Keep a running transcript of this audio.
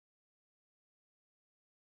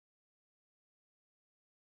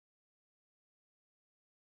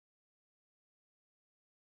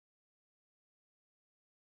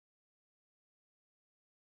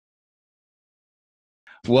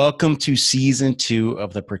Welcome to season 2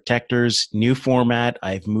 of The Protectors. New format.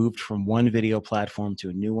 I've moved from one video platform to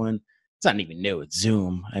a new one. It's not even new. It's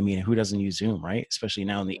Zoom. I mean, who doesn't use Zoom, right? Especially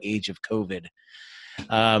now in the age of COVID.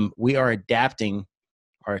 We are adapting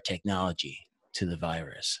our technology to the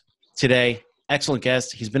virus. Today, excellent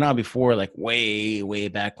guest. He's been on before, like way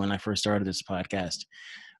back when I first started this podcast,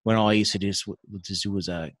 when all I used to do was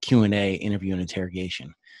a Q&A, interview and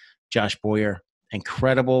interrogation. Josh Boyer,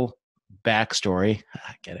 incredible backstory.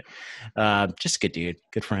 I get it. Just a good dude,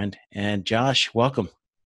 good friend. And Josh, welcome.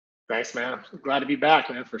 Thanks, man. I'm glad to be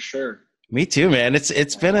back, man, for sure. Me too, man.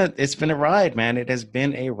 It's been a ride, man. It has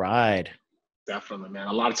been a ride. Definitely, man.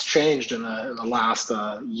 A lot's changed in the last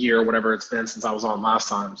year, whatever it's been since I was on last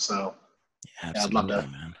time. So yeah, I'd love to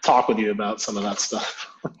talk with you about some of that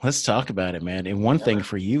stuff. Let's talk about it, man. And one thing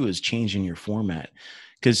for you is changing your format,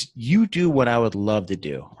 because you do what I would love to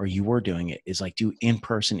do, or you were doing it, is like do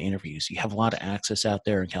in-person interviews. You have a lot of access out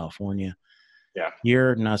there in California. Yeah.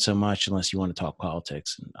 You're not so much unless you want to talk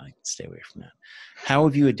politics, and I stay away from that. How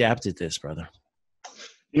have you adapted this, brother?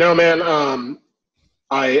 Man,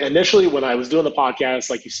 I initially, when I was doing the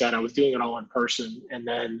podcast, like you said, I was doing it all in person. And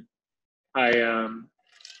then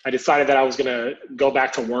I decided that I was going to go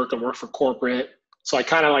back to work and work for corporate. So I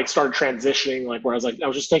kind of like started transitioning, like where I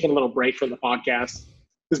was just taking a little break from the podcast.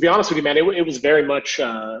 To be honest with you, man, it was very much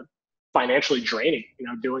financially draining,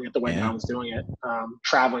 doing it the way that I was doing it,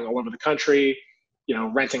 traveling all over the country,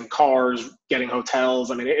 renting cars, getting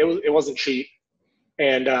hotels. I mean, it wasn't cheap.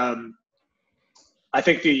 And I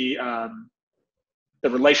think the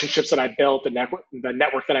relationships that I built, the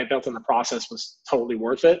network that I built in the process was totally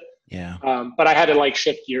worth it. Yeah. But I had to like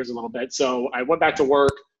shift gears a little bit. So I went back to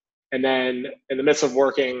work, and then in the midst of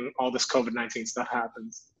working, all this COVID-19 stuff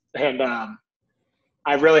happens. And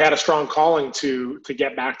I really had a strong calling to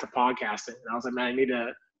get back to podcasting. And I was like, man,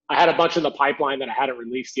 I had a bunch in the pipeline that I hadn't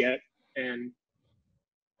released yet. And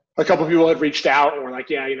a couple of people had reached out and were like,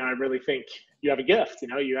 yeah, I really think you have a gift,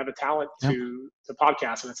 you have a talent to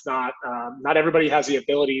podcast. And it's not everybody has the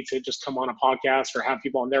ability to just come on a podcast or have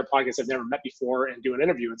people on their podcast they've never met before and do an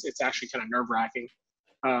interview. It's actually kind of nerve wracking.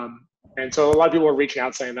 And so a lot of people were reaching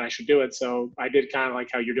out saying that I should do it. So I did kind of like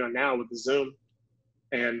how you're doing now with the Zoom,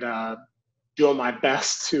 and doing my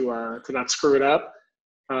best to not screw it up.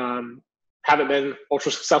 Haven't been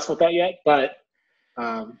ultra successful with that yet, but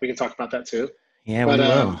we can talk about that too. Yeah, we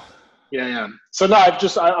will. Yeah. So no,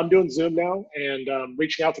 I'm doing Zoom now and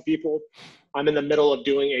reaching out to people. I'm in the middle of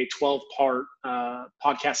doing a 12-part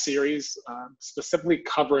podcast series, specifically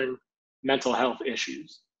covering mental health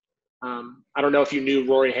issues. I don't know if you knew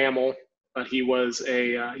Rory Hamill, but he was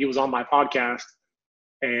on my podcast,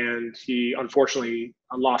 and he unfortunately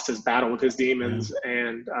lost his battle with his demons. Yeah.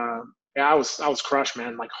 And I was crushed,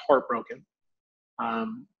 man, like heartbroken.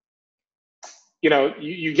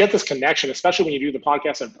 You get this connection, especially when you do the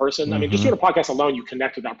podcast in person. Mm-hmm. I mean, just doing a podcast alone, you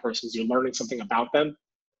connect with that person, so you're learning something about them.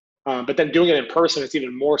 But then doing it in person, it's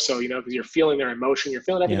even more so, because you're feeling their emotion, you're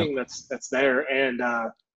feeling everything that's there. And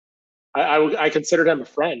I considered him a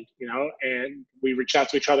friend, and we reached out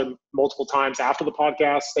to each other multiple times after the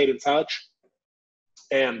podcast, stayed in touch.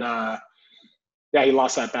 And he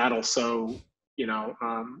lost that battle. So,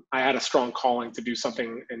 I had a strong calling to do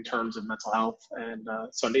something in terms of mental health. And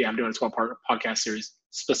so I'm doing a 12-part podcast series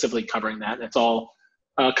specifically covering that. And it's all,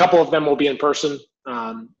 a couple of them will be in person,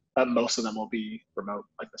 but most of them will be remote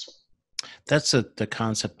like this one. That's the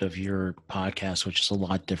concept of your podcast, which is a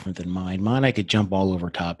lot different than mine. Mine, I could jump all over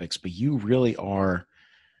topics, but you really are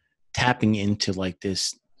tapping into like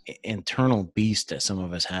this internal beast that some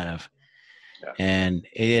of us have. Yeah. And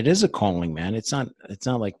it is a calling, man. It's not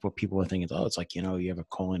like what people are thinking. Oh, it's like, you have a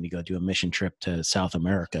calling to go do a mission trip to South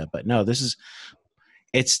America. But no,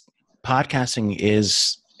 podcasting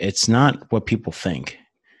it's not what people think.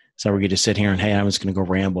 So we're going to sit here and, hey, I'm just going to go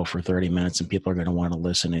ramble for 30 minutes and people are going to want to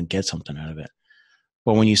listen and get something out of it.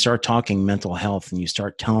 But when you start talking mental health and you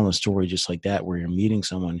start telling a story just like that, where you're meeting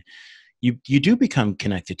someone, you do become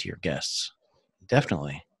connected to your guests.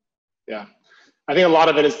 Definitely. Yeah. I think a lot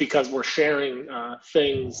of it is because we're sharing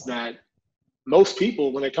things that most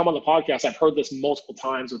people, when they come on the podcast, I've heard this multiple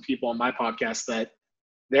times with people on my podcast, that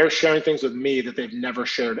they're sharing things with me that they've never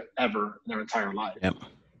shared ever in their entire life. Yep.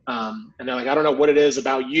 And they're like, I don't know what it is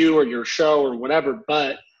about you or your show or whatever,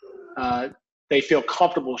 but they feel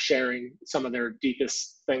comfortable sharing some of their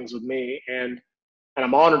deepest things with me. And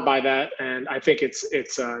I'm honored by that. And I think it's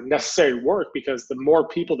necessary work, because the more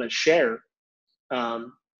people that share,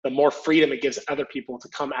 the more freedom it gives other people to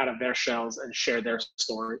come out of their shells and share their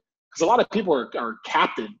story. Because a lot of people are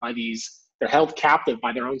captive by they're held captive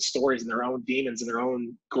by their own stories and their own demons and their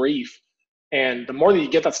own grief. And the more that you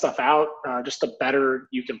get that stuff out, just the better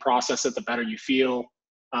you can process it, the better you feel.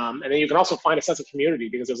 And then you can also find a sense of community,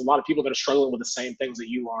 because there's a lot of people that are struggling with the same things that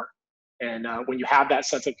you are. And when you have that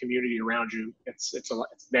sense of community around you, it's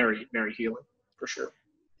very, very healing for sure.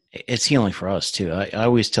 It's healing for us too. I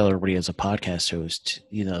always tell everybody as a podcast host,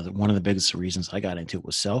 one of the biggest reasons I got into it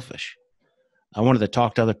was selfish. I wanted to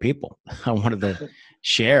talk to other people. I wanted to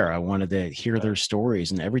share. I wanted to hear their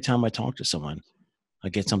stories. And every time I talk to someone, I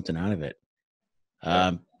get something out of it.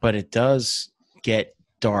 But it does get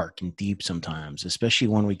dark and deep sometimes, especially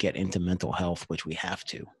when we get into mental health, which we have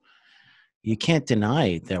to. You can't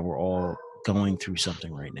deny that we're all going through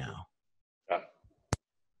something right now.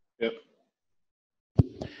 Yep.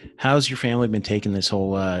 How's your family been taking this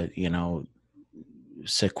whole,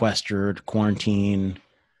 sequestered, quarantine,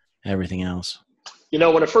 everything else?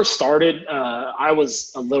 When it first started, I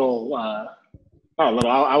was I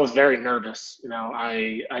was very nervous.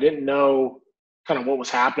 I didn't know kind of what was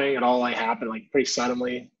happening. It all like happened like pretty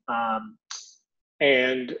suddenly.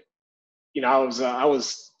 And I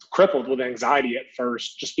was crippled with anxiety at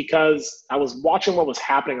first, just because I was watching what was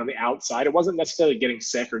happening on the outside. It wasn't necessarily getting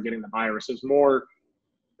sick or getting the virus. It was more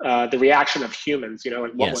the reaction of humans, and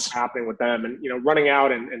what was happening with them. And, running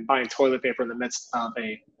out and buying toilet paper in the midst of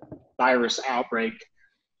a virus outbreak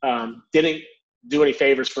didn't do any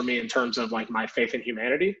favors for me in terms of like my faith in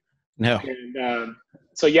humanity. No. And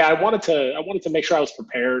so, yeah, I wanted to make sure I was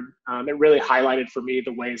prepared. It really highlighted for me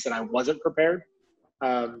the ways that I wasn't prepared.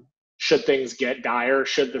 Should things get dire,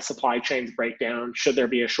 should the supply chains break down, should there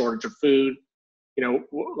be a shortage of food,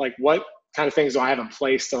 like what kind of things do I have in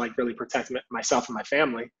place to like really protect myself and my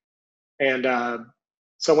family? And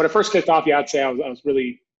so when it first kicked off, yeah, I'd say I was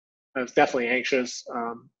definitely anxious.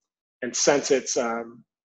 And since it's gone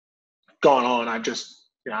on, I'm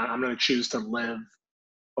going to choose to live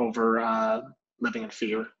over living in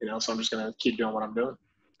fear, so I'm just going to keep doing what I'm doing.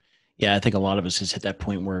 Yeah, I think a lot of us has hit that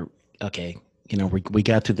point where, okay, we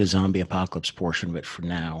got through the zombie apocalypse portion of it for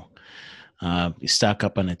now. You stock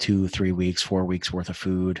up on the 2, 3 weeks, 4 weeks worth of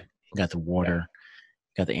food. You got the water,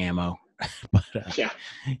 got the ammo. But,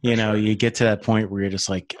 you get to that point where you're just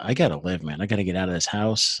like, I got to live, man. I got to get out of this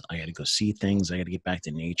house. I got to go see things. I got to get back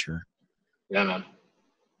to nature. Yeah, man.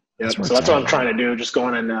 Yeah, so that's what I'm trying to do. Just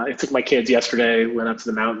going and I took my kids yesterday, went up to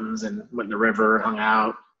the mountains and went in the river, hung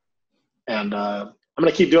out. And I'm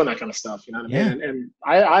going to keep doing that kind of stuff. You know what I mean? And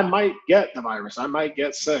I might get the virus. I might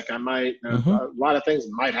get sick. I might, a lot of things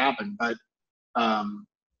might happen, but I'm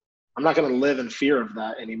not going to live in fear of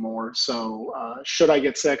that anymore. So should I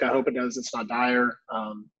get sick, I hope it does. It's not dire.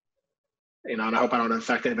 And I hope I don't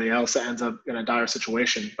infect anybody else that ends up in a dire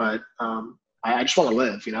situation. But I just want to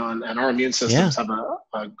live, and our immune systems have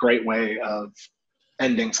a great way of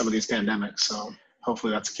ending some of these pandemics. So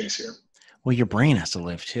hopefully that's the case here. Well, your brain has to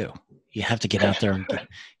live too. You have to get out there and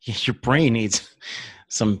your brain needs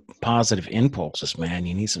some positive impulses, man.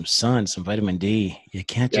 You need some sun, some vitamin D. You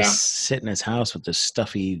can't just sit in this house with this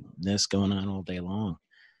stuffiness going on all day long.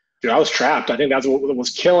 Dude, I was trapped. I think that's what was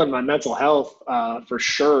killing my mental health for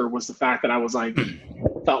sure, was the fact that I was like,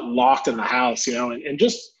 felt locked in the house, and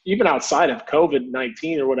just even outside of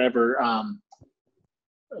COVID-19 or whatever,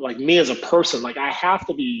 like me as a person, like I have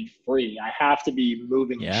to be free. I have to be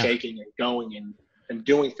moving and shaking and going and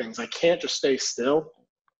doing things. I can't just stay still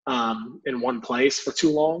in one place for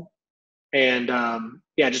too long. And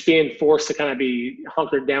just being forced to kind of be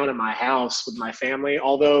hunkered down in my house with my family,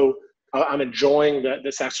 although I'm enjoying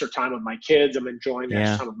this extra time with my kids. I'm enjoying the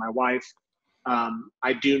extra time with my wife.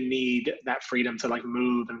 I do need that freedom to like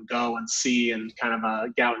move and go and see and kind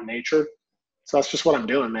of get out in nature. So that's just what I'm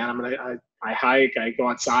doing, man. I hike, I go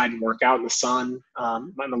outside and work out in the sun.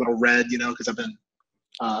 I'm a little red, because I've been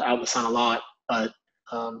out in the sun a lot, but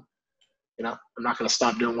I'm not going to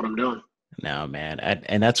stop doing what I'm doing. No, man.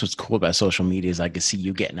 And that's what's cool about social media is I can see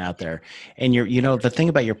you getting out there. And the thing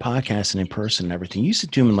about your podcast and in person and everything, you used to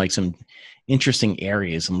do them in like some interesting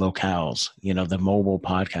areas and locales, the mobile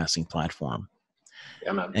podcasting platform.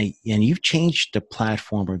 Yeah, man. And you've changed the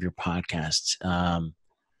platform of your podcasts.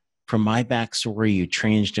 From My Backstory, you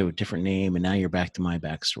changed to a different name, and now you're back to My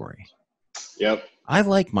Backstory. Yep. I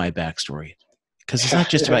like My Backstory because it's not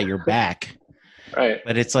just about your back. Right.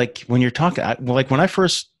 But it's like when you're talking, like when I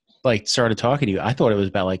first started talking to you, I thought it was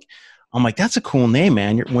about I'm like, that's a cool name,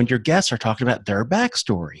 man. When your guests are talking about their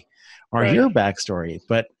backstory or your backstory.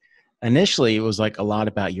 But initially it was like a lot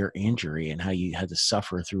about your injury and how you had to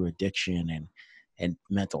suffer through addiction and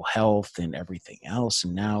mental health and everything else.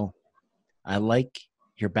 And now I like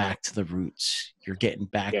you're back to the roots. You're getting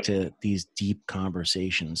back to these deep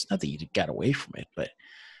conversations. Not that you got away from it, but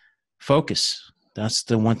focus. That's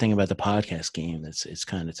the one thing about the podcast game. It's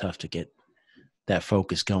kind of tough to get that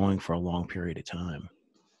focus going for a long period of time.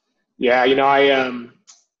 Yeah,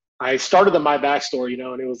 I started the My Backstory,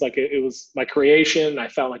 and it was like it was my creation. I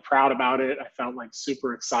felt like proud about it. I felt like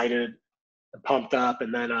super excited and pumped up.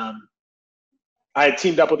 And then I had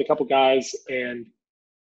teamed up with a couple guys, and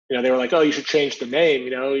they were like, "Oh, you should change the name.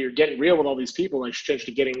 You're getting real with all these people. Like, you should change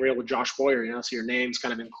to Getting Real with Josh Boyer. So your name's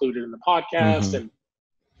kind of included in the podcast." Mm-hmm.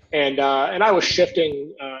 And I was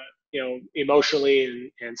shifting,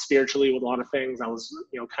 emotionally and spiritually with a lot of things. I was,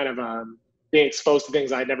 kind of being exposed to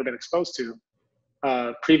things I had never been exposed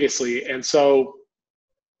to previously. And so,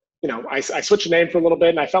 I switched the name for a little bit,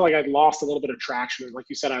 and I felt like I'd lost a little bit of traction. Like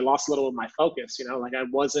you said, I lost a little of my focus. Like I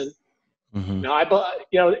wasn't. Mm-hmm.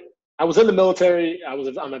 I was in the military.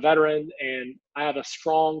 I'm a veteran, and I have a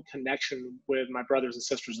strong connection with my brothers and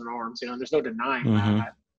sisters in arms. There's no denying Mm-hmm.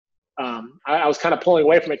 that. I was kind of pulling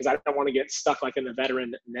away from it because I don't want to get stuck like in the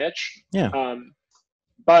veteran niche. Yeah.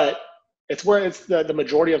 But it's where it's the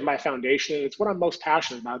majority of my foundation. It's what I'm most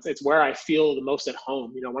passionate about. It's where I feel the most at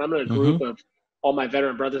home. When I'm in a group Mm-hmm. of all my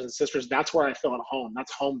veteran brothers and sisters, that's where I feel at home.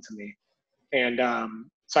 That's home to me. And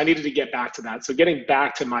so I needed to get back to that. So getting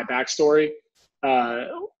back to My Backstory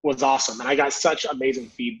was awesome. And I got such amazing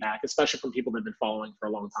feedback, especially from people that have been following for a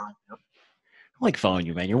long time. I like following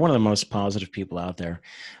you, man. You're one of the most positive people out there.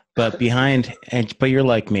 But but you're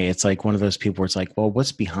like me. It's like one of those people where it's like, well,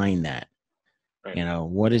 what's behind that? Right.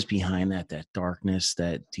 What is behind that darkness,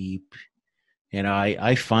 that deep,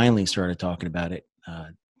 I finally started talking about it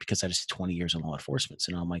because I just 20 years in law enforcement.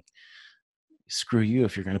 So now I'm like, screw you.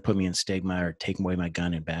 If you're going to put me in stigma or take away my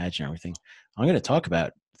gun and badge and everything, I'm going to talk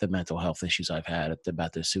about the mental health issues I've had,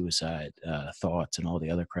 about the suicide thoughts and all the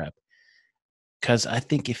other crap. Because I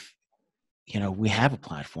think if, we have a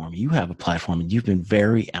platform, you have a platform, and you've been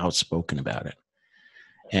very outspoken about it.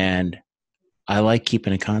 And I like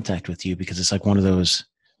keeping in contact with you because it's like one of those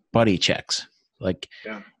buddy checks. Like,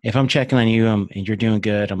 if I'm checking on you and you're doing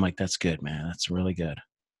good, I'm like, that's good, man. That's really good.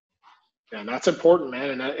 Yeah, and that's important, man.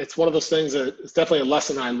 And it's one of those things that it's definitely a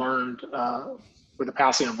lesson I learned with the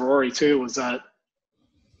passing of Rory too, was that,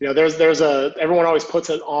 everyone always puts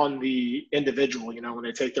it on the individual, when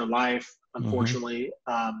they take their life, unfortunately.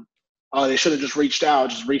 Mm-hmm. Oh, they should have just reach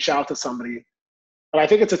out to somebody. But I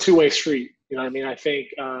think it's a two-way street. You know what I mean? I think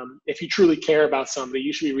if you truly care about somebody,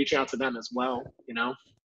 you should be reaching out to them as well,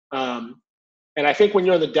 and I think when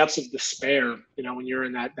you're in the depths of despair, when you're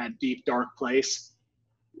in that deep, dark place,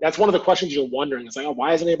 that's one of the questions you're wondering. It's like, oh,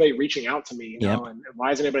 why isn't anybody reaching out to me? Yep. And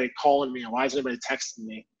why isn't anybody calling me? And why isn't anybody texting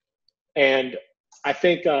me? And I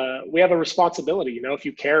think we have a responsibility. If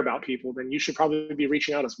you care about people, then you should probably be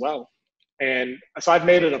reaching out as well. And so I've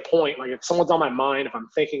made it a point. Like, if someone's on my mind, if I'm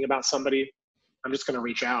thinking about somebody, I'm just going to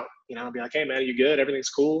reach out, and be like, hey, man, are you good? Everything's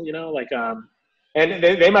cool, and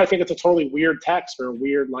they might think it's a totally weird text or a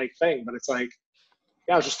weird thing, but it's like,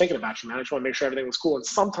 yeah, I was just thinking about you, man. I just want to make sure everything was cool. And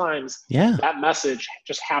sometimes that message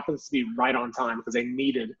just happens to be right on time because they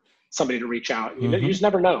needed somebody to reach out. You just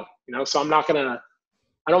never know, so I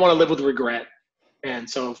don't want to live with regret. And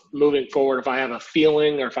so moving forward, if I have a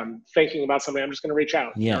feeling or if I'm thinking about something, I'm just going to reach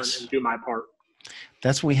out and do my part.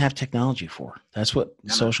 That's what we have technology for. That's what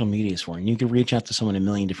social media is for. And you can reach out to someone in a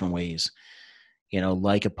million different ways.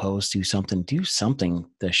 Like a post, do something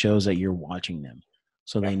that shows that you're watching them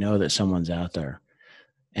so they know that someone's out there.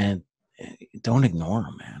 And don't ignore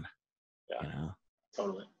them, man. Yeah,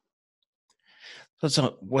 totally.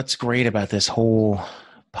 So what's great about this whole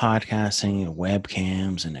podcasting and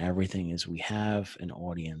webcams and everything is we have an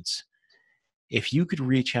audience. If you could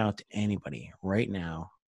reach out to anybody right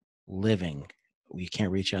now living, we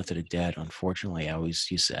can't reach out to the dead, unfortunately. I always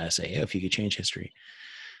used to say, if you could change history,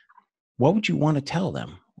 what would you want to tell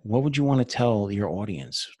them? What would you want to tell your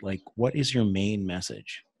audience? Like, what is your main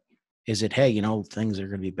message? Is it, hey, things are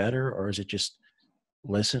going to be better? Or is it just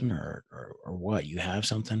listen or what? You have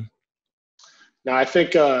something? No, I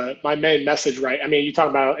think my main message, right? I mean, you talk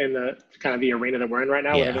about in the kind of the arena that we're in right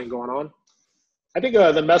now with everything going on. I think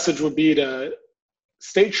the message would be to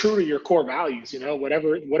stay true to your core values,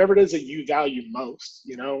 whatever it is that you value most,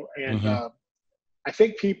 and I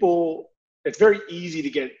think it's very easy to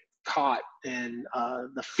get caught in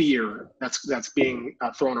the fear that's being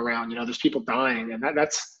thrown around. There's people dying, and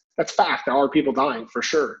that's fact. There are people dying for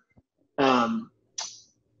sure.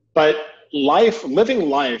 But living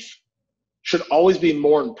life should always be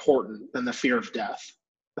more important than the fear of death.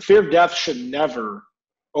 The fear of death should never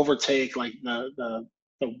overtake the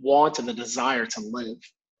want and the desire to live.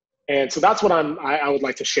 And so that's what I would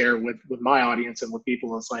like to share with my audience and with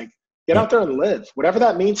people. Is like, get out there and live, whatever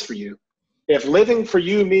that means for you. If living for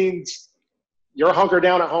you means you're hunkered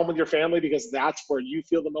down at home with your family because that's where you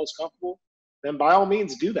feel the most comfortable, then by all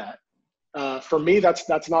means do that. For me, that's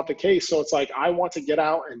not the case. So it's like I want to get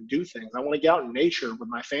out and do things. I want to get out in nature with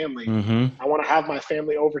my family. Mm-hmm. I want to have my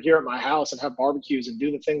family over here at my house and have barbecues and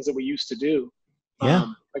do the things that we used to do. Yeah.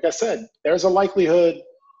 Like I said, there's a likelihood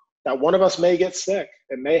that one of us may get sick.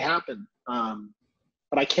 It may happen.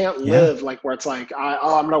 But I can't Yeah. live like where it's like,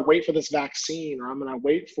 I'm going to wait for this vaccine, or I'm going to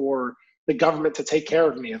wait for the government to take care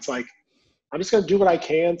of me. It's like, I'm just going to do what I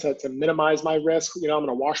can to minimize my risk. I'm going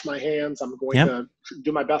to wash my hands. I'm going Yeah. to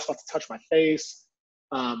do my best not to touch my face.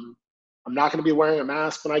 I'm not going to be wearing a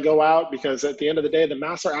mask when I go out, because at the end of the day, the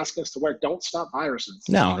masks are asking us to wear. Don't stop viruses.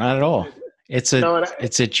 No, not at all. It's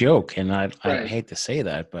a joke, and I right. hate to say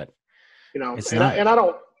that, but it's and not. I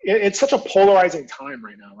don't. It's such a polarizing time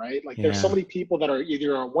right now, right? Like there's so Yeah. many people that are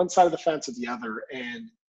either on one side of the fence or the other, and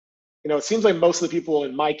it seems like most of the people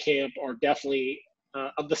in my camp are definitely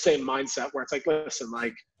of the same mindset, where it's like, listen,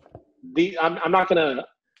 like I'm not gonna.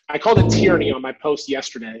 I called it tyranny on my post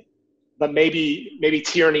yesterday, but maybe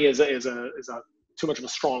tyranny is a too much of a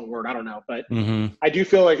strong word. I don't know, but Mm-hmm. I do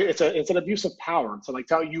feel like it's an abuse of power. So like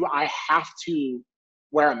tell you I have to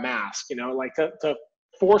wear a mask, like to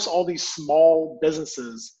force all these small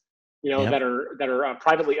businesses, Yep. that are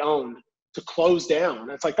privately owned to close down.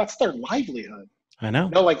 It's like that's their livelihood. I know.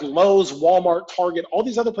 Like Lowe's, Walmart, Target, all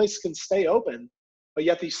these other places can stay open, but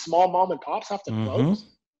yet these small mom and pops have to Mm-hmm.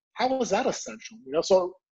 close. How is that essential?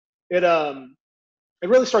 So it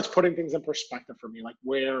really starts putting things in perspective for me, like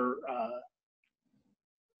where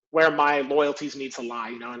my loyalties need to lie,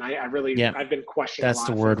 and I really, Yeah. I've been questioning That's a lot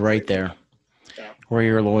the of word things right lately. there. Yeah. Where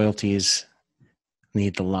your loyalties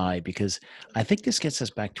need to lie, because I think this gets us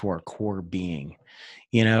back to our core being.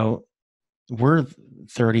 We're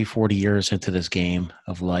 30, 40 years into this game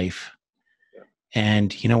of life. Yeah.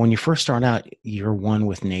 And, when you first start out, you're one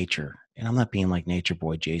with nature. And I'm not being like nature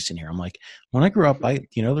boy Jason here. I'm like, when I grew up,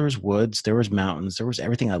 there was woods, there was mountains, there was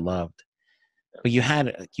everything I loved. But you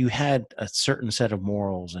had a certain set of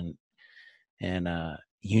morals, and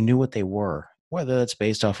you knew what they were, whether that's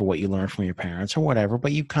based off of what you learned from your parents or whatever,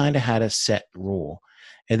 but you kind of had a set rule.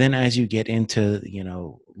 And then as you get into,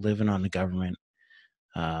 living on the government,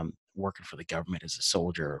 working for the government as a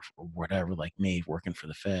soldier or whatever, like me working for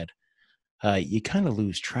the Fed, you kind of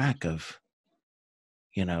lose track of,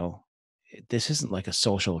 this isn't like a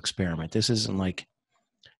social experiment. This isn't like,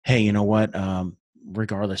 hey, you know what?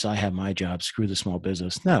 Regardless, I have my job. Screw the small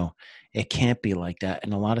business. No, it can't be like that.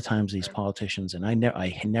 And a lot of times, these politicians, and I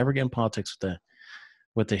never get in politics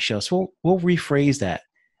with the show. So we'll rephrase that.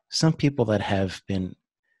 Some people that have been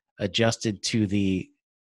adjusted to the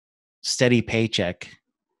steady paycheck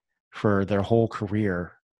for their whole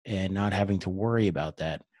career and not having to worry about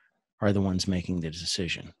that are the ones making the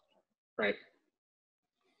decision. Right.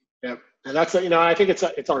 Yeah. And that's, I think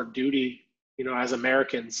it's our duty, as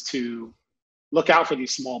Americans, to look out for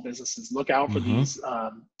these small businesses, look out for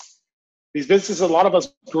Mm-hmm. these businesses a lot of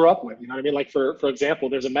us grew up with. You know what I mean? Like for example,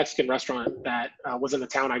 there's a Mexican restaurant that was in the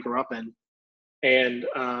town I grew up in, and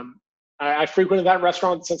I frequented that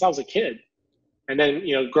restaurant since I was a kid. And then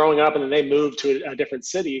growing up, and then they moved to a different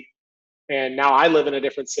city, and now I live in a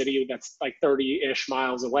different city that's like 30-ish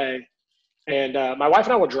miles away. And my wife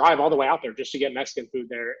and I will drive all the way out there just to get Mexican food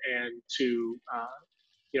there and to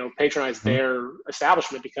patronize Mm-hmm. their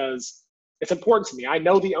establishment, because it's important to me. I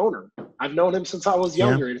know the owner. I've known him since I was Yeah.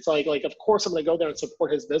 younger. And it's like of course I'm going to go there and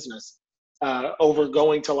support his business over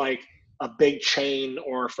going to like a big chain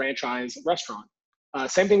or a franchise restaurant.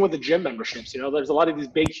 Same thing with the gym memberships. There's a lot of these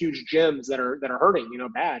big, huge gyms that are hurting,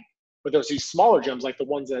 bad. But there's these smaller gyms, like the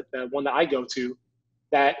one that I go to,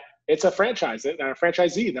 that it's a franchise, a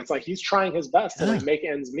franchisee that's like he's trying his best to like make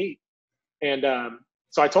ends meet. And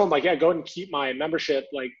so I told him like, yeah, go ahead and keep my membership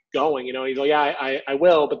like going. He's like, yeah, I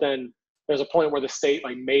will. But then there's a point where the state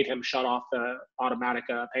like made him shut off the automatic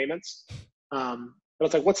payments. But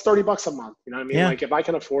it's like, what's $30 a month? You know what I mean? Yeah. Like if I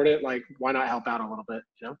can afford it, like why not help out a little bit?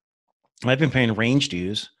 I've been paying range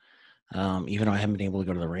dues, even though I haven't been able to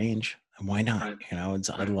go to the range. And why not? Right.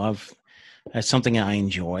 I love. That's something I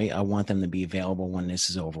enjoy. I want them to be available when this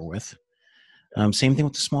is over with. Same thing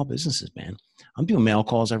with the small businesses, man. I'm doing mail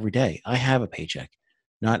calls every day. I have a paycheck.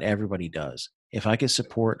 Not everybody does. If I could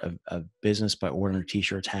support a business by ordering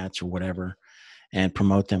t-shirts, hats, or whatever, and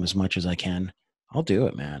promote them as much as I can, I'll do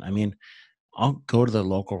it, man. I mean, I'll go to the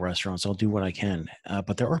local restaurants. I'll do what I can.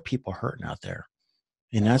 But there are people hurting out there.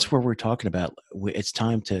 And that's where we're talking about. It's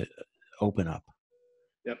time to open up.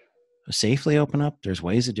 Yep. Safely open up. There's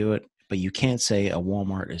ways to do it, but you can't say a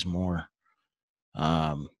Walmart is more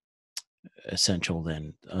essential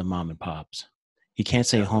than mom and pops. You can't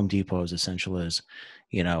say Home Depot is essential as,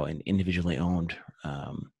 an individually owned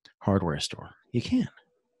hardware store. You can't.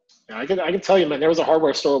 Yeah, I can tell you, man, there was a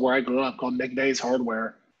hardware store where I grew up called McVeigh's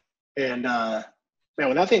Hardware. And man,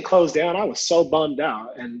 when that thing closed down, I was so bummed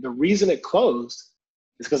out. And the reason it closed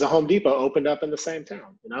is because the Home Depot opened up in the same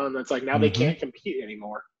town, and it's like now they Mm-hmm. can't compete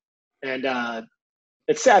anymore. And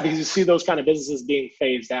it's sad because you see those kind of businesses being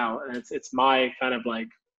phased out. And it's my kind of like,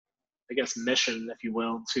 I guess, mission, if you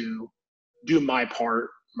will, to do my part,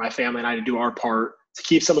 my family and I to do our part to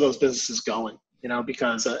keep some of those businesses going,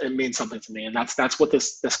 because it means something to me. And that's what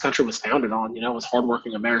this country was founded on, was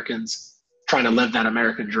hardworking Americans trying to live that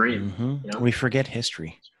American dream, Mm-hmm. We forget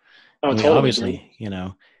history. Oh, We totally, obviously, dude.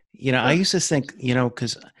 I Yeah. used to think,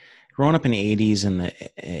 because growing up in the 80s and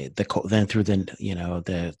then through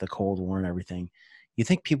the Cold War and everything, you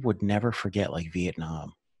think people would never forget like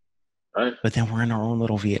Vietnam. Right. But then we're in our own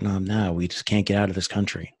little Vietnam now. We just can't get out of this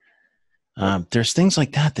country. There's things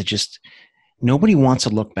like that just nobody wants to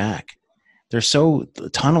look back. They're so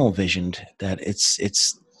tunnel visioned that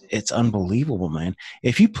it's unbelievable, man.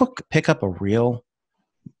 If you pick up a real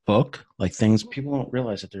book, like things people don't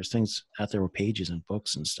realize that there's things out there with pages and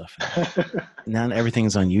books and stuff. Now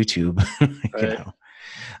everything's on YouTube,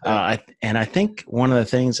 Right. I think one of the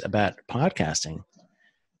things about podcasting,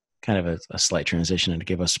 kind of a slight transition and to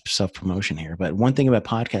give us self-promotion here, but one thing about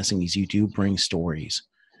podcasting is you do bring stories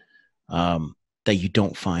that you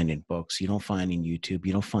don't find in books, you don't find in YouTube,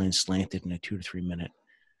 you don't find slanted in a 2 to 3 minute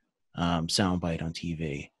soundbite on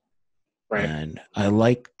TV. Right. And I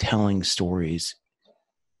like telling stories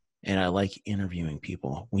and I like interviewing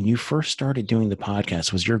people. When you first started doing the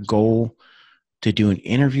podcast, was your goal to do an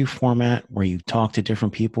interview format where you talk to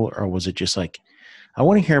different people, or was it just like, I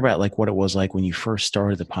want to hear about like what it was like when you first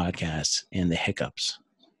started the podcast and the hiccups?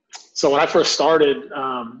 So when I first started,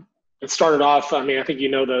 it started off, I mean, I think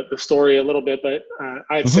the story a little bit, but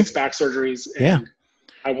I had 6 back surgeries and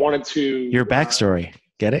I wanted to. Your backstory.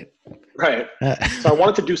 Get it? Right. So I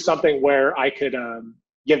wanted to do something where I could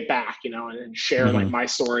give back, and share like my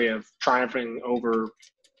story of triumphing over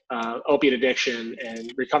opiate addiction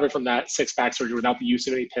and recover from that 6 back surgery without the use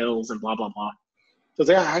of any pills and blah, blah, blah. So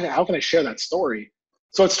I was like, how can I share that story?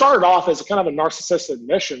 So it started off as a kind of a narcissistic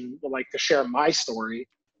mission, like to share my story.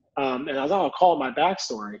 And I was like, I'll call it my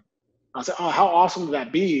backstory. I was like, oh, how awesome would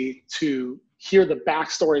that be to hear the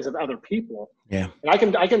backstories of other people? Yeah.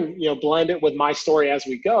 And I can blend it with my story as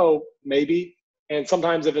we go, maybe. And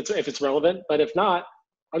sometimes if it's relevant, but if not,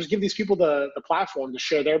 I'll just give these people the platform to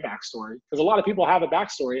share their backstory. Because a lot of people have a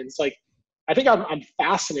backstory. And it's like, I think I'm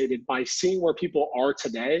fascinated by seeing where people are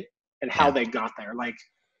today and how they got there. Like,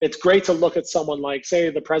 it's great to look at someone like, say,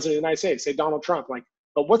 the president of the United States, say Donald Trump, like,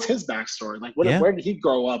 but what's his backstory? Like, where did he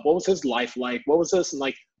grow up? What was his life like? What was this? And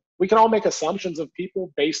like, we can all make assumptions of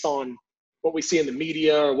people based on what we see in the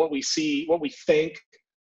media or what we see, what we think,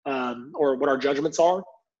 or what our judgments are.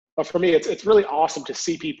 But for me, it's really awesome to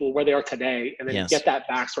see people where they are today and then get that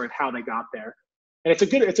backstory of how they got there. And it's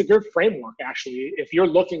a good framework, actually. If you're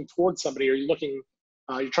looking towards somebody or you're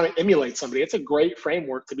trying to emulate somebody, it's a great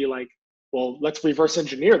framework to be like, well, let's reverse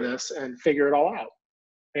engineer this and figure it all out.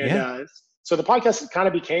 And so the podcast kind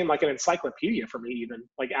of became like an encyclopedia for me, even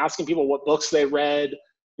like asking people what books they read,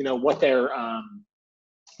 what their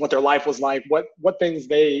life was like, what things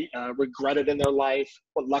they regretted in their life,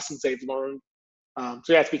 what lessons they've learned.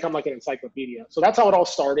 So it's become like an encyclopedia. So that's how it all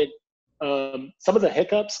started. Some of the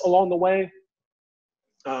hiccups along the way,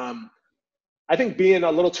 I think being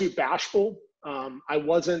a little too bashful. I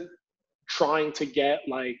wasn't trying to get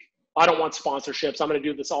like, I don't want sponsorships, I'm going to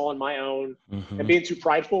do this all on my own, and being too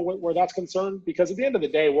prideful where that's concerned. Because at the end of the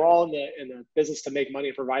day, we're all in the business to make money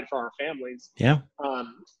and provide for our families. Yeah.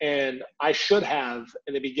 And I should have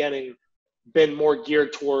in the beginning been more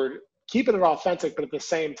geared toward keeping it authentic, but at the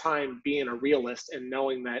same time being a realist and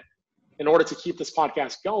knowing that in order to keep this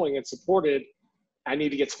podcast going and supported, I need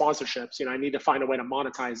to get sponsorships. I need to find a way to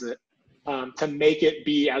monetize it to make it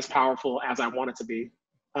be as powerful as I want it to be.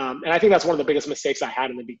 And I think that's one of the biggest mistakes I had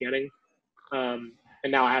in the beginning. And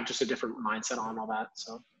now I have just a different mindset on all that.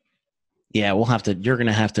 So. Yeah, you're going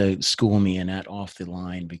to have to school me in that off the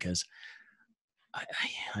line, because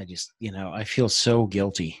I just, I feel so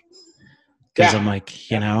guilty because I'm like,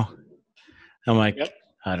 I'm like, yep.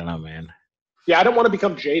 I don't know, man. Yeah. I don't want to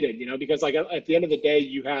become jaded, because like at the end of the day,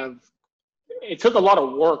 it took a lot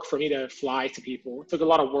of work for me to fly to people. It took a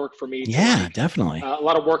lot of work for me to definitely. A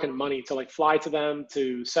lot of work and money to like fly to them,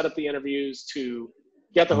 to set up the interviews, to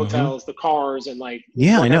get the hotels, the cars, and like,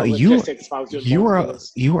 I know you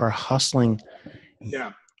are hustling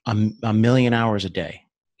a million hours a day.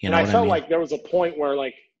 And I felt like there was a point where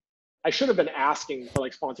like I should have been asking for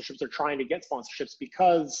like sponsorships or trying to get sponsorships,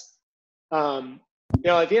 because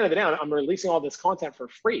at the end of the day, I'm releasing all this content for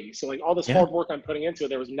free. So like all this hard work I'm putting into it,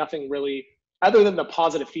 there was nothing really other than the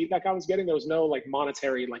positive feedback I was getting. There was no like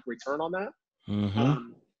monetary like return on that.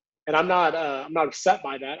 And I'm not upset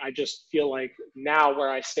by that. I just feel like now where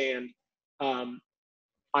I stand,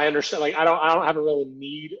 I understand, like, I don't have a real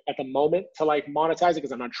need at the moment to like monetize it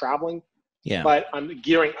because I'm not traveling. Yeah. But I'm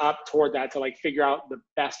gearing up toward that to like figure out the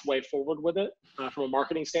best way forward with it from a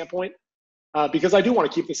marketing standpoint. Because I do want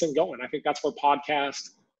to keep this thing going. I think that's where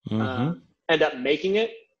podcasts end up making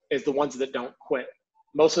it, is the ones that don't quit.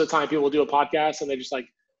 Most of the time people will do a podcast and they just like,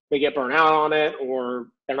 they get burnt out on it, or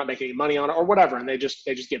they're not making any money on it or whatever. And they just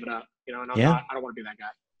give it up, and I don't want to be that guy.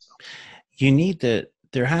 So. You need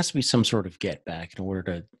there has to be some sort of get back in order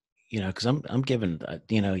to, cause I'm given,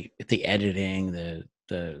 the editing,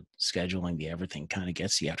 the scheduling, the everything kind of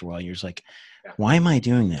gets you after a while. You're just like, why am I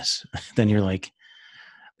doing this? Then you're like,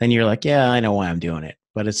 yeah, I know why I'm doing it.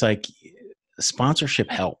 But it's like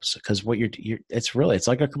sponsorship helps, because what it's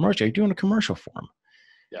like a commercial. You're doing a commercial for them.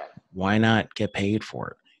 Yeah. Why not get paid for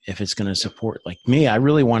it? If it's going to support, like me, I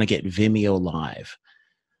really want to get Vimeo Live,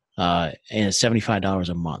 and it's $75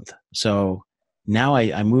 a month. So now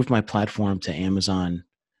I moved my platform to Amazon.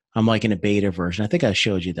 I'm like in a beta version. I think I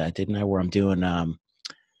showed you that, didn't I? Where I'm doing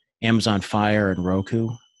Amazon Fire and Roku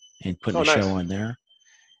and putting show on there.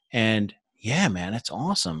 And yeah, man, it's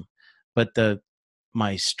awesome. But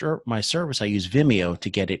my service, I use Vimeo to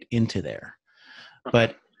get it into there.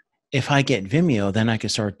 But if I get Vimeo, then I can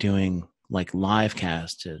start doing like live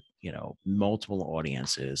cast to, multiple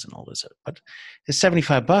audiences and all this. But it's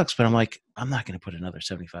 $75, but I'm like, I'm not going to put another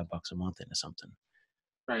 $75 a month into something.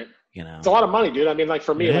 Right. It's a lot of money, dude. I mean, like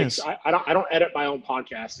for me, like I don't edit my own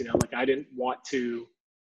podcast, like I didn't want to,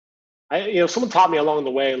 someone taught me along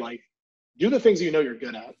the way, like do the things you're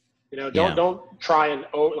good at. Don't try and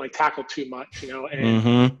like tackle too much, and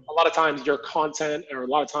a lot of times your content, or a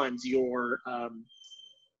lot of times your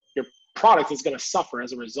product is going to suffer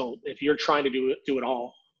as a result if you're trying to do it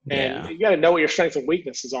all. And you got to know what your strengths and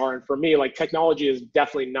weaknesses are. And for me, like technology is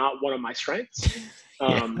definitely not one of my strengths.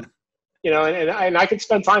 And I could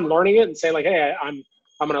spend time learning it and say like, hey, I'm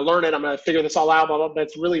going to learn it. I'm going to figure this all out, blah, blah, but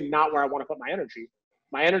it's really not where I want to put my energy.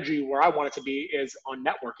 My energy where I want it to be is on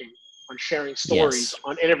networking, on sharing stories,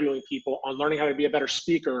 on interviewing people, on learning how to be a better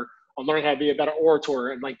speaker, on learning how to be a better orator,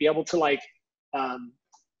 and like be able to like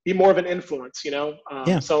be more of an influence,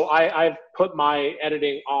 So I've put my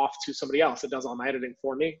editing off to somebody else that does all my editing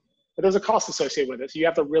for me. But there's a cost associated with it. So you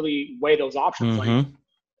have to really weigh those options. Like,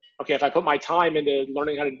 okay, if I put my time into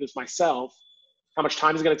learning how to do this myself, how much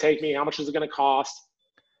time is it going to take me? How much is it going to cost?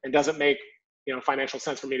 And does it make financial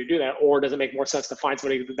sense for me to do that? Or does it make more sense to find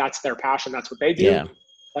somebody that's their passion, that's what they do? Yeah.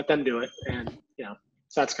 Let them do it. And,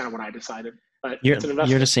 so that's kind of what I decided. But you're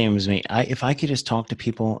the same as me. If I could just talk to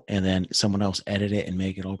people and then someone else edit it and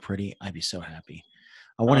make it all pretty, I'd be so happy.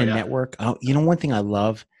 I want to network. One thing I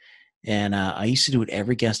love, and I used to do it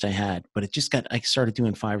every guest I had, but I started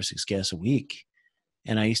doing 5 or 6 guests a week.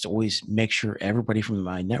 And I used to always make sure everybody from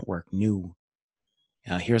my network knew,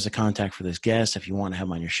 here's a contact for this guest. If you want to have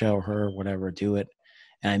him on your show, her, whatever, do it.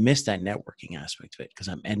 And I missed that networking aspect of it because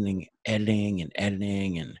I'm editing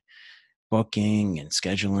and booking and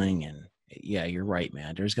scheduling. And yeah, you're right,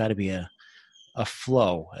 man. There's got to be a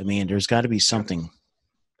flow. I mean, there's got to be something.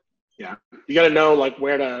 Yeah. You got to know like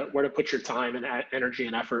where to put your time and energy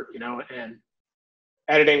and effort, and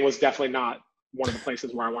editing was definitely not one of the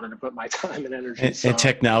places where I wanted to put my time and energy. And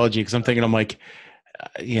technology. Cause I'm like,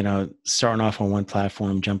 starting off on one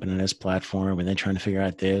platform, jumping on this platform, and then trying to figure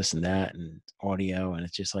out this and that and audio. And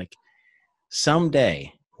it's just like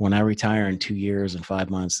someday when I retire in 2 years and 5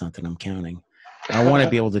 months, not that I'm counting, I want to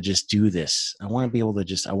be able to just do this. I want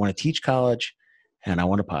to teach college and I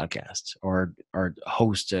want to podcast or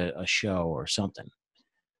host a show or something.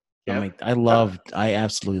 Yeah. I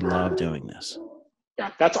absolutely love doing this.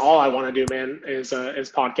 Yeah. That's all I want to do, man, is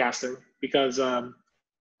podcasting because, I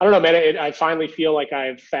don't know, man. I finally feel like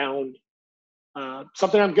I've found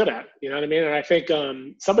something I'm good at. You know what I mean? And I think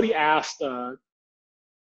somebody asked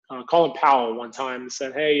Colin Powell one time and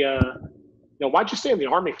said, "Hey, why'd you stay in the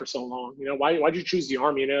Army for so long? Why'd you choose the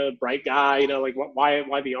Army? Bright guy. Like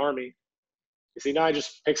why the Army?" You see, I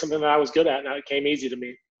just picked something that I was good at, and it came easy to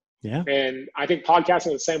me. Yeah. And I think podcasting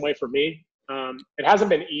is the same way for me. It hasn't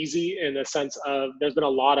been easy in the sense of there's been a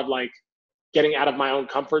lot of like getting out of my own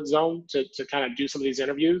comfort zone to kind of do some of these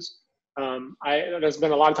interviews. There's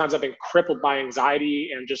been a lot of times I've been crippled by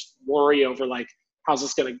anxiety and just worry over like, how's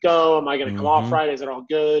this going to go? Am I going to come off right? Is it all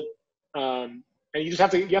good? And you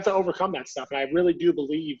have to overcome that stuff. And I really do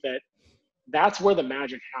believe that that's where the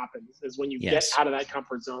magic happens, is when you get out of that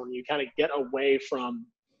comfort zone, you kind of get away from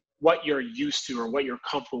what you're used to or what you're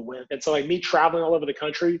comfortable with. And so like me traveling all over the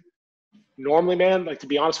country, normally, man, like to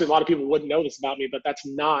be honest with you, a lot of people wouldn't know this about me, but that's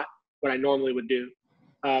not what I normally would do.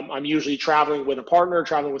 I'm usually traveling with a partner,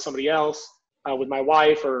 traveling with somebody else, with my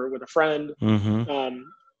wife or with a friend.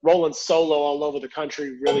 Rolling solo all over the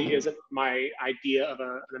country really isn't my idea of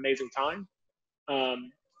an amazing time.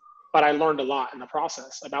 But I learned a lot in the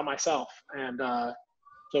process about myself. And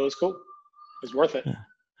so it was cool. It was worth it.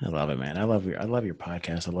 I love it, man. I love your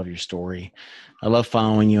podcast. I love your story. I love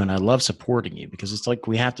following you and I love supporting you because it's like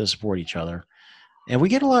we have to support each other. And we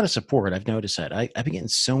get a lot of support. I've noticed that. I've been getting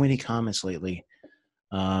so many comments lately.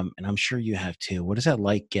 And I'm sure you have too. What is that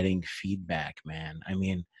like getting feedback, man? I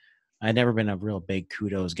mean, I've never been a real big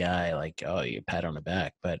kudos guy, like, oh, you pat on the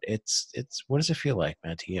back, but it's, what does it feel like,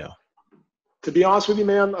 man, to you? To be honest with you,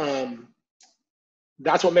 man,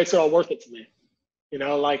 that's what makes it all worth it to me. You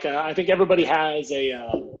know, like I think everybody has a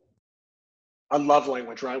love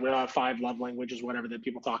language, right? We all have 5 love languages, whatever that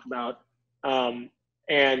people talk about.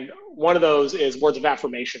 And one of those is words of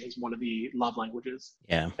affirmation is one of the love languages.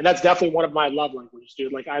 Yeah. And that's definitely one of my love languages,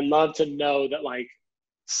 dude. Like I love to know that like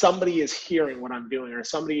somebody is hearing what I'm doing or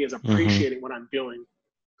somebody is appreciating what I'm doing.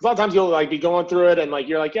 A lot of times you'll like be going through it and like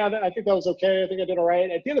you're like, yeah, I think that was okay. I think I did all right.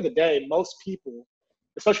 At the end of the day, most people,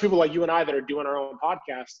 especially people like you and I that are doing our own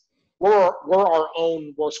podcast, we're our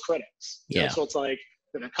own worst critics. You know? So it's like,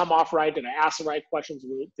 did I come off right? Did I ask the right questions?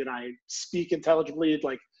 Did I speak intelligibly?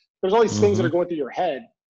 Like, there's all these things that are going through your head.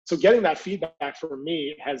 So getting that feedback from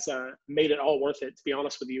me has made it all worth it, to be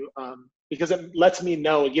honest with you, because it lets me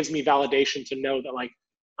know, it gives me validation to know that like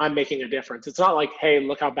I'm making a difference. It's not like, hey,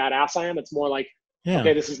 look how badass I am. It's more like,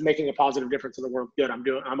 okay, this is making a positive difference in the world. Good,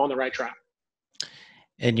 I'm on the right track.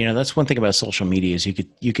 And you know, that's one thing about social media is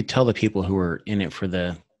you could tell the people who are in it for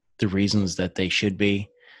the reasons that they should be.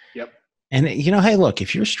 Yep. And you know, hey, look,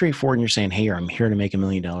 if you're straightforward and you're saying, hey, I'm here to make $1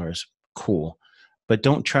 million, cool. But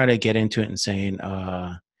don't try to get into it and saying,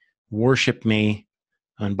 worship me.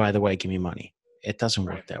 And by the way, give me money. It doesn't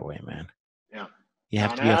work that way, man. Yeah. You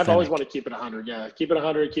have to be authentic. I've always wanted to keep it 100. Yeah. Keep it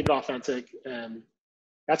 100, keep it authentic. And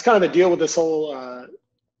that's kind of the deal with this whole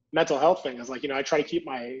mental health thing is like, you know, I try to keep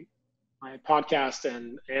my podcast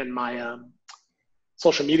and my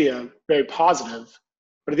social media very positive.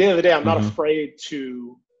 But at the end of the day, I'm not afraid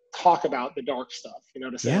to talk about the dark stuff, you know,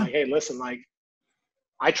 to say like, hey, listen, like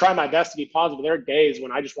I try my best to be positive. There are days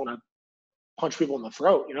when I just want to punch people in the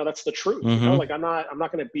throat. You know, that's the truth. You know, like I'm not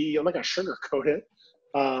going to sugarcoat it.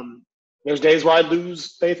 There's days where I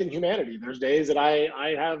lose faith in humanity. There's days that I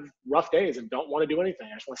have rough days and don't want to do anything.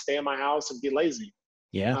 I just want to stay in my house and be lazy.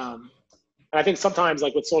 Yeah. And I think sometimes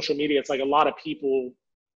like with social media, it's like a lot of people,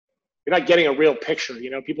 you're not getting a real picture.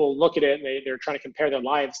 You know, people look at it and they're trying to compare their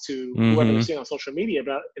lives to whoever they're seeing on social media.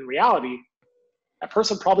 But in reality, that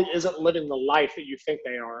person probably isn't living the life that you think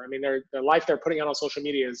they are. I mean, the life they're putting out on social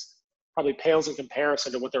media is probably pales in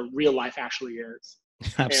comparison to what their real life actually is.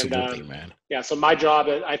 Absolutely, man. Yeah. So my job,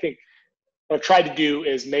 I think what I've tried to do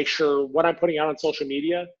is make sure what I'm putting out on social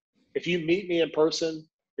media, if you meet me in person,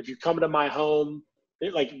 if you come to my home,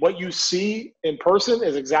 like what you see in person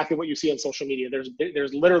is exactly what you see on social media.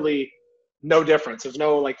 There's literally no difference. There's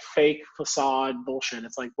no like fake facade bullshit.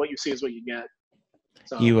 It's like what you see is what you get.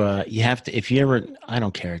 So you have to, if you ever, I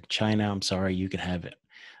don't care, China, I'm sorry, you can have it.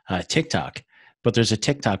 TikTok, but there's a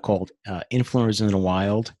TikTok called Influencers in the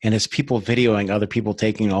Wild, and it's people videoing other people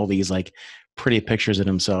taking all these like pretty pictures of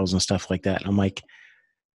themselves and stuff like that. And I'm like,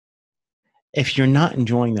 if you're not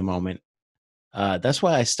enjoying the moment, that's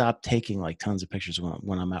why I stopped taking like tons of pictures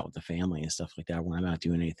when I'm out with the family and stuff like that, when I'm out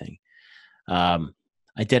doing anything.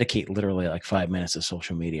 I dedicate literally like 5 minutes of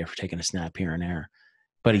social media for taking a snap here and there.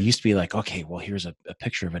 But it used to be like, okay, well, here's a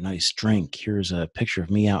picture of a nice drink. Here's a picture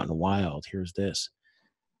of me out in the wild. Here's this.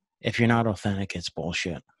 If you're not authentic, it's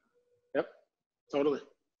bullshit. Yep, totally.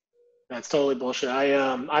 That's totally bullshit.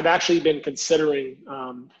 I've actually been considering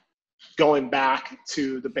going back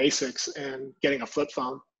to the basics and getting a flip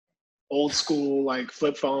phone. Old school, like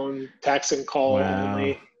flip phone, text and call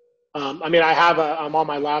only. I mean, I'm on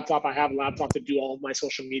my laptop. I have a laptop to do all of my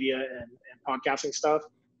social media and podcasting stuff.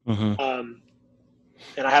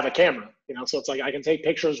 And I have a camera, you know, so it's like I can take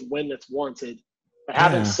pictures when it's warranted. But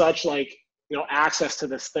having such like, you know, access to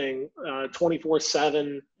this thing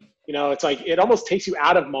 24/7, you know, it's like it almost takes you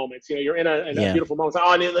out of moments. You know, you're in a beautiful moment. It's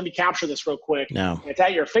like, oh, let me capture this real quick. No. And it's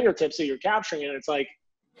at your fingertips, so you're capturing it. And it's like,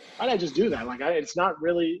 why did I just do that? Like, it's not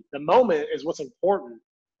really the moment is what's important.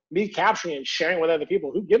 Me capturing and sharing with other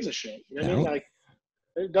people, who gives a shit? You know what I mean? Like,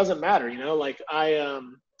 it doesn't matter. You know, like I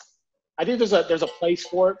think there's a place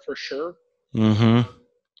for it for sure.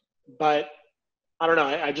 But I don't know.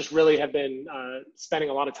 I just really have been spending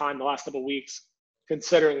a lot of time the last couple of weeks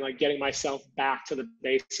considering like getting myself back to the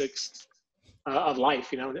basics of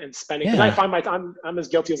life, and spending, because I Yeah. find I'm as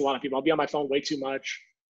guilty as a lot of people. I'll be on my phone way too much,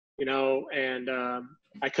 and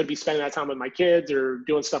I could be spending that time with my kids or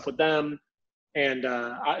doing stuff with them. And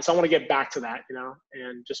so I want to get back to that,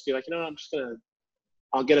 and just be like,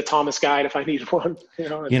 I'll get a Thomas guide if I need one,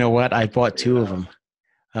 You know what? I bought two of them.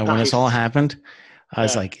 When this all Nice. happened, I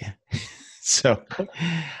was like, so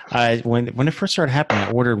when it first started happening,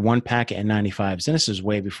 I ordered one packet of N95s. And this is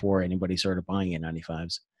way before anybody started buying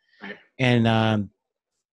N95s. Right. And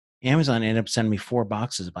Amazon ended up sending me 4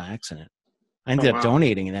 boxes by accident. I ended up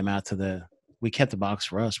donating them out to we kept the box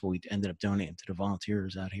for us, but we ended up donating to the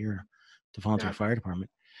volunteers out here, the volunteer fire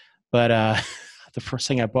department. But the first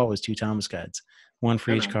thing I bought was 2 Thomas guides, one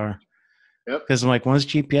for each car. Yep. Because I'm like, once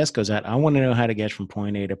GPS goes out, I want to know how to get from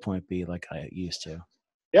point A to point B like I used to.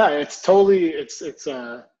 Yeah, it's totally, it's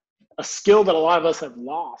a skill that a lot of us have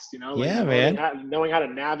lost, man. Knowing how to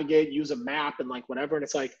navigate, use a map and like whatever. And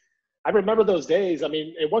it's like, I remember those days. I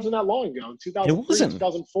mean, it wasn't that long ago. In 2003,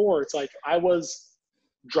 2004, it's like I was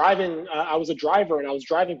driving, I was a driver and I was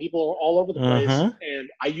driving people all over the place. And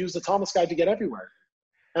I used the Thomas guide to get everywhere.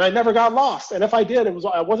 And I never got lost. And if I did,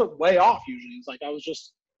 I wasn't way off usually. It was like I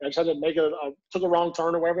just had to took a wrong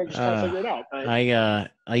turn or whatever and just kind of figure it out.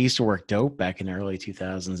 I used to work dope back in the early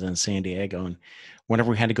 2000s in San Diego. And whenever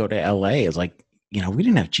we had to go to LA, it's like, we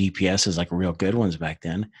didn't have GPSs like real good ones back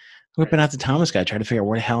then. Whipping out the Thomas guide, trying to figure out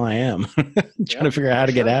where the hell I am. Trying to figure out how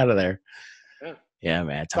to get out of there. Yeah,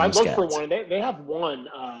 man. Thomas so I looked for one. They have one.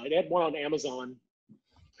 They had one on Amazon.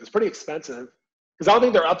 It's pretty expensive because I don't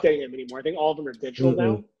think they're updating them anymore. I think all of them are digital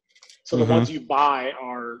now. So the ones you buy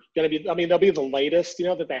are going to be, they'll be the latest,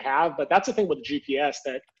 that they have. But that's the thing with the GPS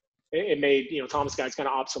that it made, Thomas guides kind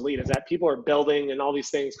of obsolete, is that people are building and all these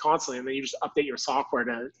things constantly, and then you just update your software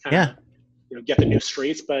to kind of, get the new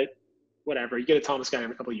streets. But whatever, you get a Thomas guide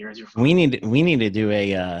every couple of years, you're fine. We need to do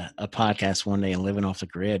a podcast one day and living off the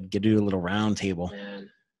grid. Do a little round table. Man,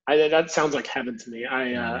 that sounds like heaven to me.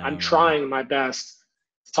 I'm trying my best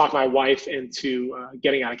to talk my wife into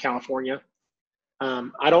getting out of California.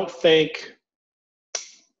 I don't think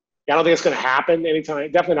it's going to happen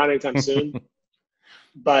anytime. Definitely not anytime soon.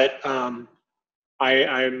 But I'm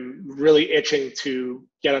really itching to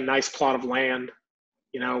get a nice plot of land,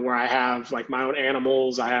 where I have like my own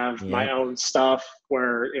animals, I have my own stuff,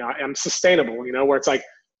 where I'm sustainable. Where it's like,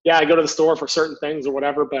 I go to the store for certain things or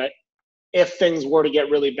whatever, but if things were to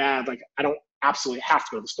get really bad, like I don't absolutely have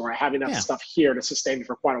to go to the store. I have enough stuff here to sustain me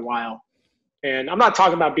for quite a while. And I'm not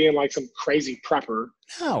talking about being like some crazy prepper.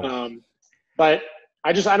 No. But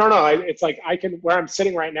I don't know. It's like where I'm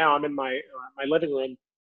sitting right now, I'm in my living room,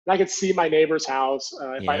 and I can see my neighbor's house.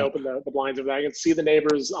 If I open the blinds over there, I can see the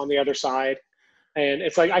neighbors on the other side. And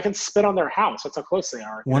it's like I can spit on their house. That's how close they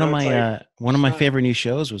are. One of my favorite new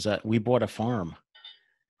shows was that we bought a farm.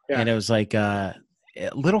 And it was like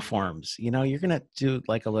little farms. You're going to do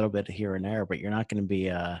like a little bit here and there, but you're not going to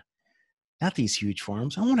be not these huge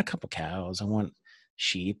farms. I want a couple cows. I want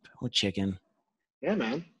sheep. I want chicken. Yeah,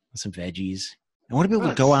 man. Some veggies. I want to be able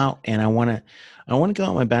to go out and I want to go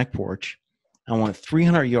out my back porch. I want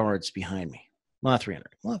 300 yards behind me. Well, not 300.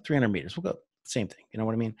 Well, 300 meters. We'll go same thing. You know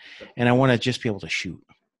what I mean? And I want to just be able to shoot.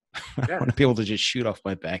 I want to be able to just shoot off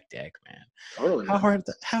my back deck, man. Totally. How hard?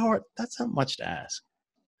 That's not much to ask.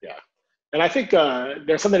 Yeah. And I think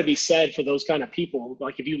there's something to be said for those kind of people.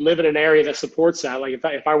 Like if you live in an area that supports that, like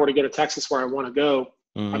if I were to go to Texas where I want to go,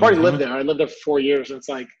 I've already lived there. I lived there for 4 years. And it's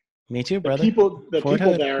like, me too, brother. The people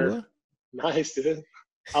there, nice, dude.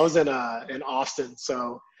 I was in Austin,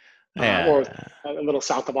 so or a little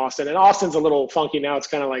south of Austin. And Austin's a little funky now. It's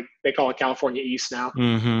kind of like they call it California East now.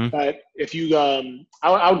 But if you,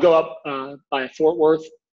 I would go up by Fort Worth,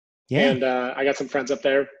 and I got some friends up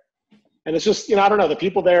there, and it's just I don't know. The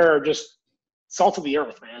people there are just salt of the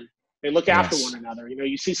earth, man. They look after one another.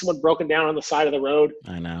 You see someone broken down on the side of the road,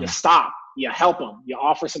 I know. You stop, you help them, you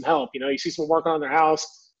offer some help. You see someone working on their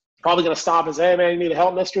house, probably going to stop and say, hey, man, you need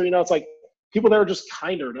help, mister? It's like people there are just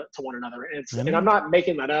kinder to one another. And I'm not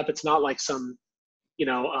making that up. It's not like some,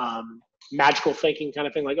 magical thinking kind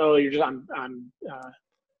of thing. Like, oh, I'm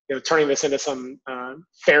turning this into some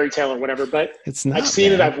fairy tale or whatever. But it's not, I've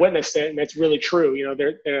seen it, I've witnessed it, and it's really true.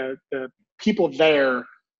 The people there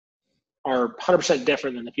are 100%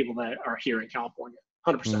 different than the people that are here in California.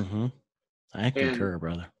 100%. I concur,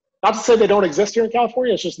 brother. Not to say they don't exist here in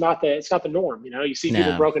California. It's just not the norm. You see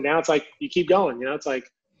people broken down. It's like you keep going. It's like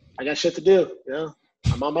I got shit to do.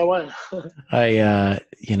 I'm on my way.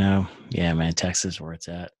 Man, Texas is where it's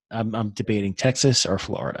at. I'm debating Texas or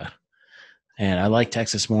Florida, and I like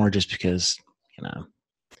Texas more just because I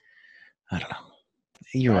don't know.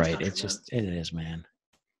 You're God's right. country, It's man. just, it is, man.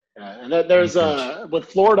 Yeah, and there's Anchorage. with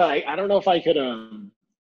Florida. I don't know if I could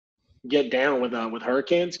get down with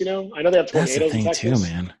hurricanes. I know they have That's the tornadoes in thing too, Texas,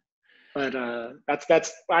 man. but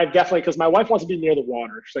that's I definitely, because my wife wants to be near the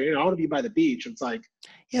water. So I want to be by the beach. It's like,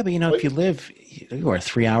 Yeah, but well, if you live, you are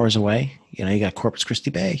 3 hours away. You got Corpus Christi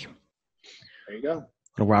Bay. there you go.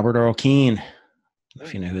 Little Robert Earl Keane, if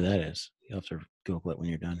Right. you know who that is. You'll have to Google it when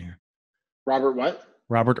you're done here. Robert, what?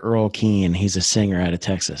 Robert Earl Keane. He's a singer out of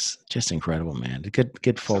Texas. Just incredible, man. Good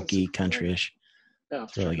Sounds folky super familiar. countryish. Yeah, I'll have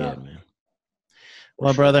It's to really check it good, out man. for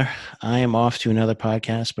Well, sure. brother, I am off to another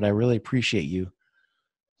podcast, but I really appreciate you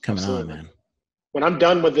coming on, Absolutely, man. man. When I'm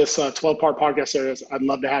done with this 12-part podcast series, I'd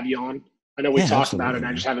love to have you on. I know we've Yeah, talked about it, absolutely, and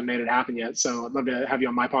I just man. haven't made it happen yet. So I'd love to have you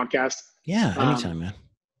on my podcast. Yeah, Um, anytime, man.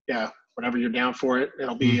 yeah, whenever you're down for it,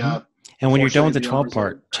 it'll be Mm-hmm. And when you're done unfortunately with the the end 12 result.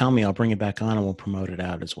 part, tell me. I'll bring it back on and we'll promote it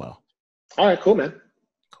out as well. All right, cool, man.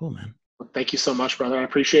 Cool, man. Well, thank you so much, brother. I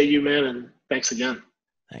appreciate you, man, and thanks again.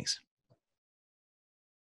 Thanks.